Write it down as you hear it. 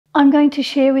I'm going to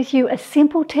share with you a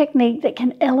simple technique that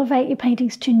can elevate your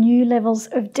paintings to new levels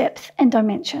of depth and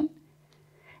dimension.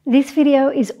 This video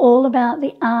is all about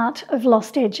the art of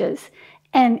lost edges,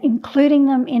 and including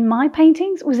them in my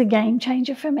paintings was a game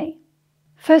changer for me.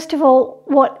 First of all,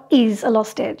 what is a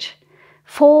lost edge?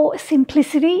 For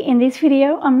simplicity in this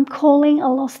video, I'm calling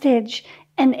a lost edge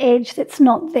an edge that's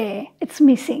not there, it's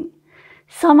missing.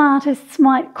 Some artists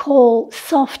might call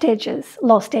soft edges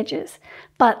lost edges,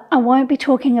 but I won't be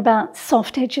talking about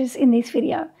soft edges in this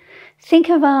video. Think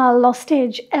of a lost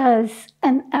edge as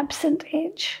an absent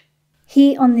edge.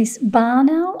 Here on this bar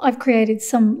now, I've created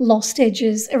some lost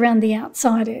edges around the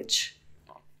outside edge.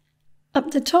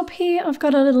 Up the top here, I've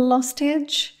got a little lost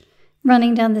edge.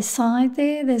 Running down the side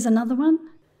there, there's another one.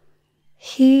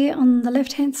 Here on the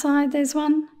left-hand side, there's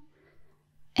one.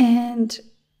 And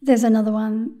there's another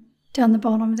one down the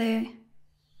bottom there.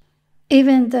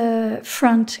 Even the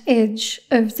front edge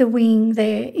of the wing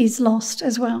there is lost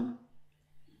as well.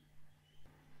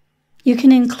 You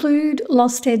can include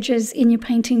lost edges in your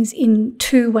paintings in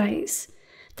two ways.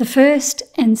 The first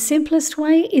and simplest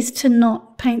way is to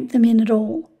not paint them in at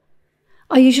all.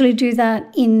 I usually do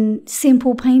that in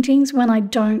simple paintings when I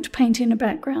don't paint in a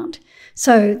background.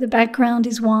 So the background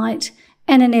is white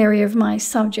and an area of my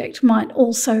subject might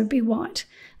also be white,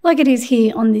 like it is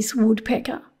here on this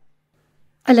woodpecker.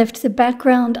 I left the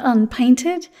background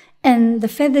unpainted and the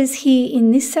feathers here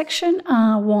in this section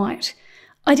are white.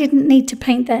 I didn't need to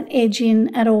paint that edge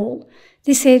in at all.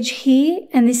 This edge here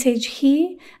and this edge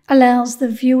here allows the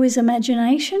viewer's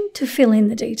imagination to fill in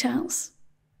the details.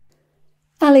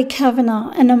 Cavanaugh,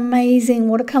 an amazing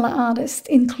watercolour artist,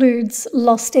 includes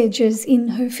lost edges in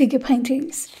her figure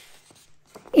paintings.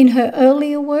 In her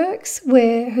earlier works,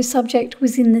 where her subject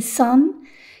was in the sun,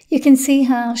 you can see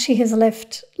how she has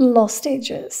left lost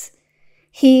edges.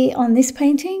 Here on this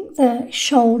painting, the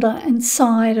shoulder and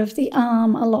side of the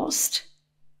arm are lost.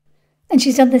 And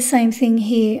she's done the same thing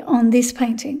here on this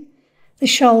painting. The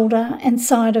shoulder and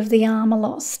side of the arm are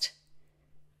lost,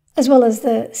 as well as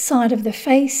the side of the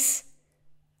face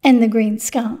and the green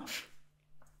scarf.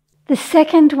 The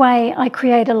second way I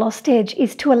create a lost edge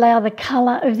is to allow the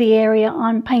colour of the area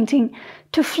I'm painting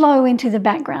to flow into the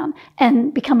background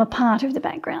and become a part of the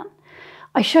background.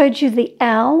 I showed you the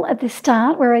owl at the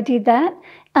start where I did that,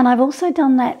 and I've also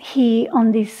done that here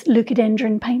on this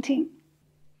Leucadendron painting.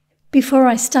 Before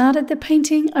I started the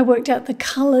painting, I worked out the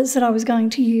colours that I was going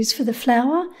to use for the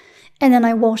flower, and then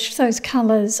I washed those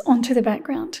colours onto the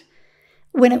background.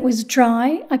 When it was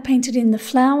dry, I painted in the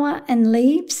flower and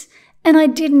leaves, and I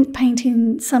didn't paint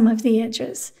in some of the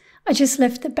edges. I just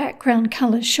left the background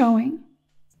colours showing.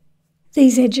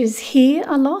 These edges here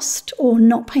are lost or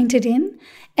not painted in,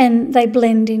 and they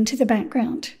blend into the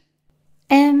background.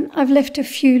 And I've left a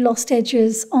few lost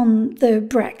edges on the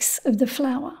bracts of the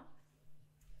flower.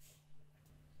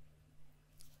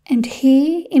 And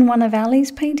here, in one of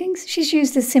Ali's paintings, she's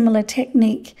used a similar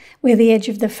technique where the edge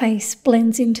of the face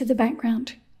blends into the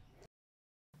background.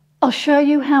 I'll show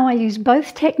you how I use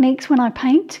both techniques when I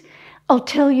paint. I'll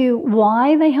tell you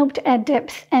why they help to add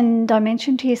depth and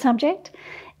dimension to your subject.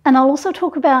 And I'll also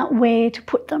talk about where to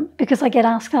put them, because I get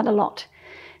asked that a lot.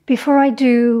 Before I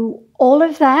do all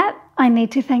of that, I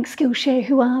need to thank Skillshare,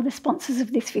 who are the sponsors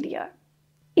of this video.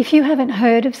 If you haven't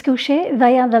heard of Skillshare,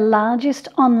 they are the largest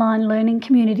online learning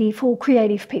community for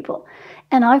creative people,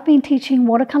 and I've been teaching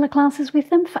watercolour classes with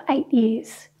them for 8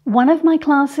 years. One of my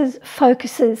classes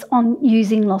focuses on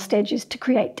using lost edges to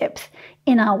create depth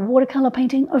in our watercolour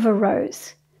painting of a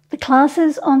rose. The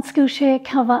classes on Skillshare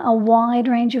cover a wide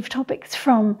range of topics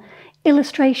from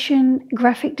illustration,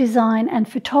 graphic design and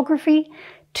photography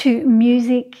to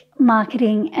music,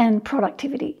 marketing and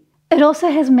productivity. It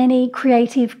also has many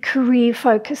creative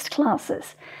career-focused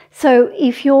classes. So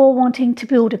if you're wanting to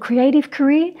build a creative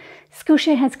career,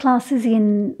 Skillshare has classes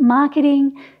in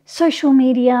marketing, social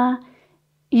media,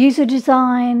 user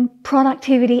design,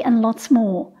 productivity, and lots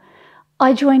more.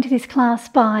 I joined this class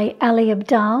by Ali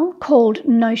Abdal called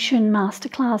Notion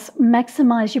Masterclass,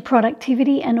 Maximize Your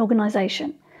Productivity and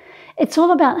Organization. It's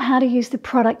all about how to use the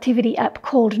productivity app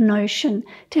called Notion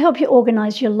to help you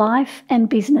organize your life and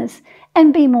business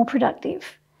and be more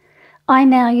productive. I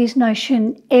now use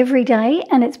Notion every day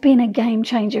and it's been a game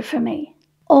changer for me.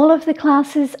 All of the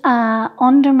classes are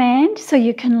on demand, so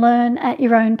you can learn at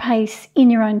your own pace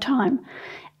in your own time.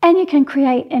 And you can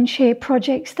create and share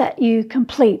projects that you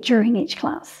complete during each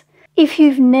class. If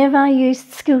you've never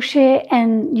used Skillshare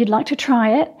and you'd like to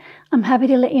try it, I'm happy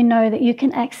to let you know that you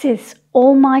can access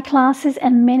all my classes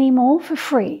and many more for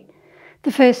free.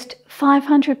 The first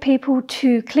 500 people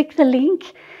to click the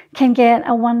link can get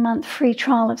a 1-month free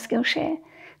trial of Skillshare.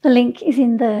 The link is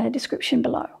in the description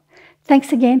below.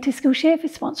 Thanks again to Skillshare for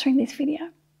sponsoring this video.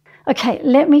 Okay,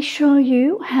 let me show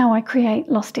you how I create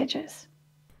lost edges.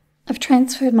 I've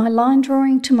transferred my line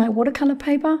drawing to my watercolour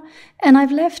paper, and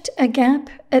I've left a gap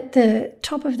at the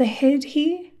top of the head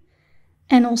here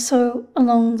and also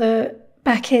along the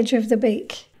back edge of the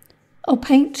beak. I'll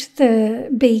paint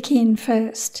the beak in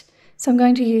first, so I'm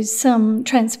going to use some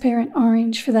transparent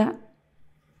orange for that.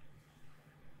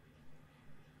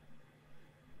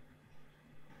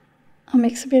 I'll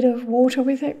mix a bit of water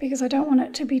with it because I don't want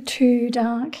it to be too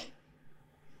dark.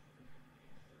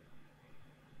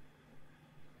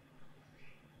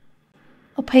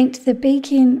 I'll paint the beak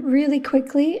in really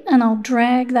quickly and I'll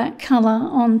drag that colour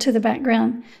onto the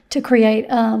background to create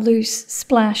a loose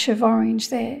splash of orange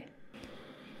there.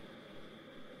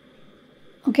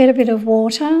 I'll get a bit of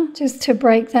water just to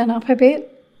break that up a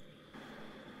bit.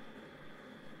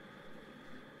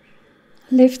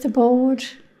 Lift the board.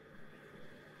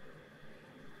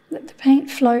 Let the paint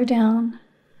flow down.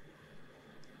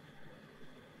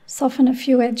 Soften a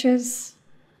few edges.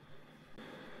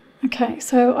 Okay,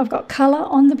 so I've got colour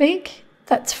on the beak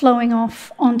that's flowing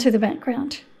off onto the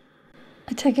background.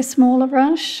 I take a smaller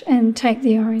brush and take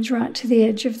the orange right to the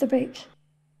edge of the beak.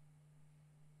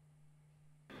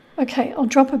 Okay, I'll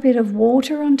drop a bit of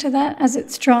water onto that as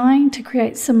it's drying to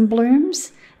create some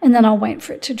blooms, and then I'll wait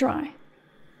for it to dry.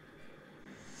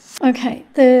 Okay,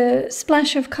 the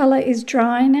splash of colour is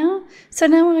dry now, so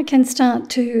now I can start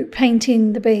to paint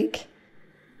in the beak.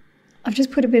 I've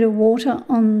just put a bit of water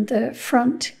on the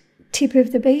front tip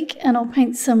of the beak and I'll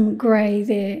paint some grey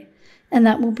there, and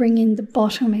that will bring in the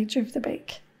bottom edge of the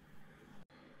beak.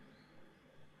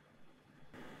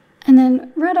 And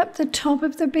then right up the top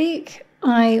of the beak,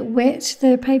 I wet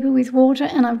the paper with water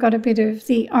and I've got a bit of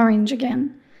the orange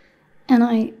again, and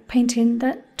I paint in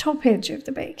that top edge of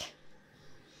the beak.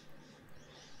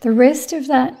 The rest of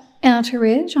that outer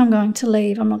edge I'm going to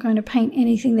leave. I'm not going to paint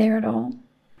anything there at all.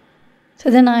 So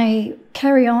then I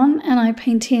carry on and I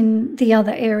paint in the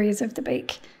other areas of the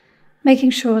beak,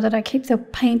 making sure that I keep the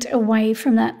paint away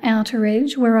from that outer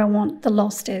edge where I want the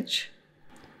lost edge.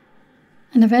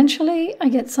 And eventually I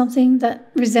get something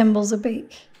that resembles a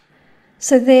beak.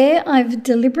 So there I've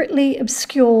deliberately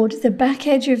obscured the back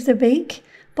edge of the beak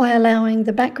by allowing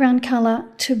the background colour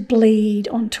to bleed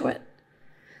onto it.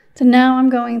 So now I'm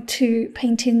going to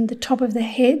paint in the top of the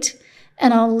head,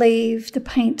 and I'll leave the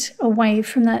paint away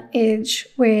from that edge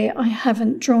where I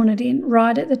haven't drawn it in,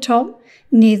 right at the top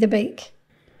near the beak.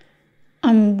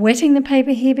 I'm wetting the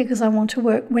paper here because I want to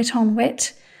work wet on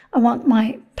wet. I want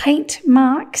my paint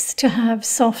marks to have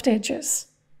soft edges.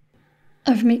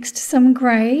 I've mixed some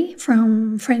grey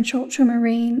from French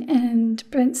ultramarine and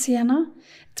burnt sienna.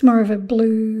 It's more of a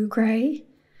blue grey,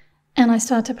 and I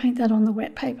start to paint that on the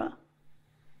wet paper.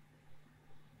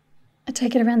 I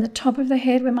take it around the top of the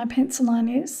head where my pencil line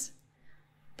is,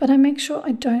 but I make sure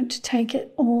I don't take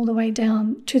it all the way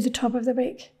down to the top of the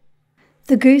beak.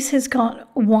 The goose has got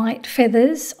white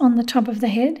feathers on the top of the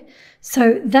head,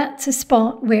 so that's a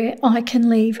spot where I can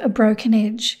leave a broken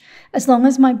edge as long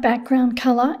as my background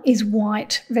colour is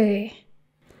white there.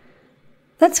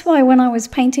 That's why when I was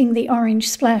painting the orange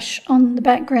splash on the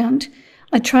background,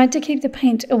 I tried to keep the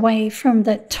paint away from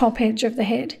the top edge of the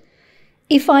head.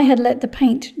 If I had let the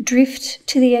paint drift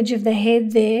to the edge of the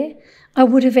head there, I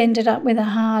would have ended up with a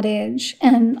hard edge,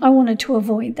 and I wanted to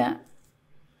avoid that.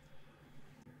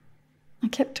 I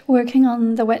kept working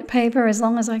on the wet paper as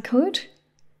long as I could,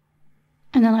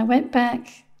 and then I went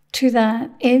back to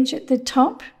that edge at the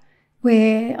top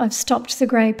where I've stopped the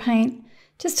grey paint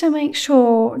just to make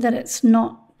sure that it's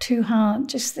not too hard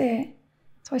just there.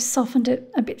 So I softened it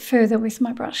a bit further with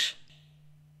my brush.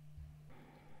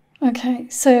 Okay,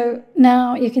 so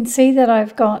now you can see that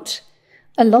I've got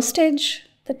a lost edge,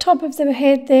 the top of the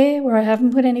head there where I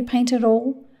haven't put any paint at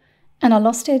all, and a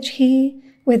lost edge here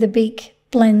where the beak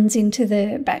blends into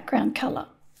the background colour.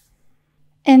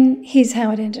 And here's how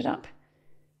it ended up.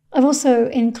 I've also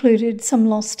included some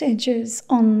lost edges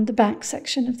on the back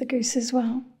section of the goose as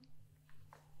well.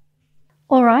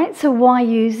 All right, so why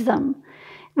use them?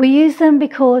 We use them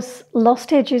because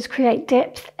lost edges create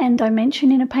depth and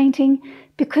dimension in a painting,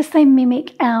 because they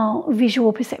mimic our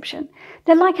visual perception.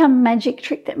 They're like a magic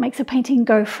trick that makes a painting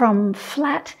go from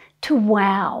flat to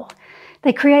wow.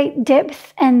 They create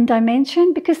depth and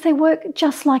dimension because they work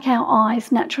just like our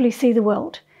eyes naturally see the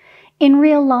world. In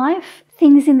real life,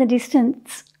 things in the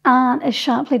distance aren't as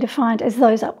sharply defined as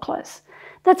those up close.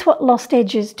 That's what lost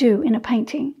edges do in a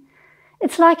painting.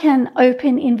 It's like an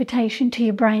open invitation to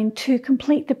your brain to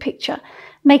complete the picture,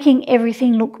 making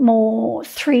everything look more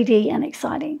 3D and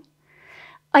exciting.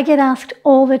 I get asked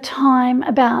all the time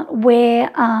about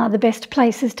where are the best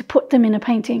places to put them in a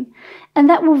painting, and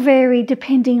that will vary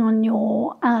depending on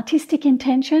your artistic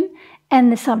intention and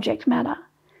the subject matter.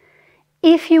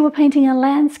 If you were painting a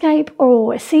landscape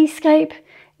or a seascape,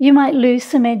 you might lose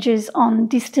some edges on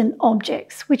distant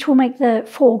objects, which will make the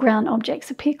foreground objects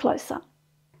appear closer.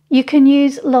 You can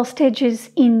use lost edges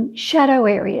in shadow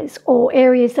areas or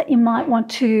areas that you might want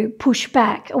to push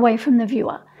back away from the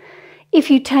viewer. If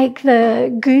you take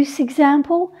the goose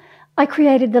example, I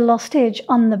created the lost edge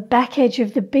on the back edge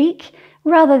of the beak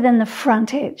rather than the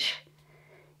front edge.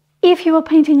 If you are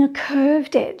painting a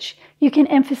curved edge, you can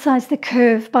emphasize the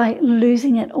curve by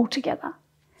losing it altogether.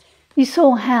 You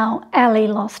saw how Ali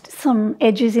lost some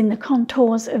edges in the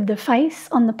contours of the face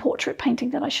on the portrait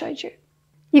painting that I showed you.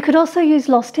 You could also use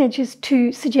lost edges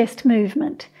to suggest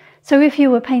movement. So if you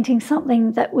were painting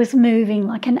something that was moving,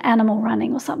 like an animal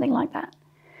running or something like that,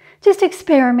 just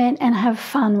experiment and have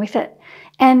fun with it.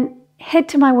 And head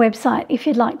to my website if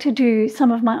you'd like to do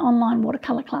some of my online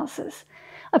watercolour classes.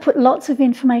 I put lots of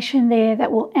information there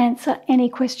that will answer any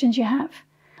questions you have.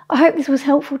 I hope this was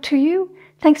helpful to you.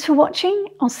 Thanks for watching.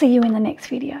 I'll see you in the next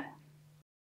video.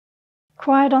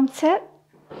 Quiet on set?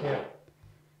 Yeah.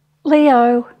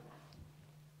 Leo,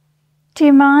 do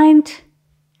you mind?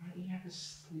 Why do you have a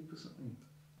sleep or something?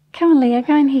 Come on, Leo,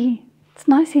 go in here. It's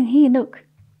nice in here, look.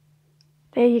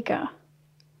 There you go.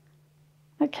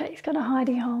 Okay, he's got a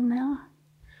hidey hole now.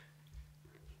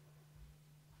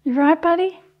 You right,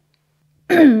 buddy?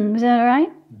 Is that all right?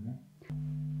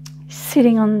 Mm-hmm.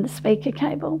 Sitting on the speaker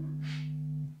cable.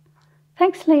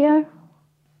 Thanks, Leo.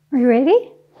 Are you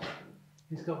ready?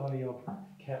 He's got one of your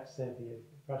caps there for your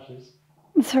brushes.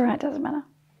 It's all right, doesn't matter.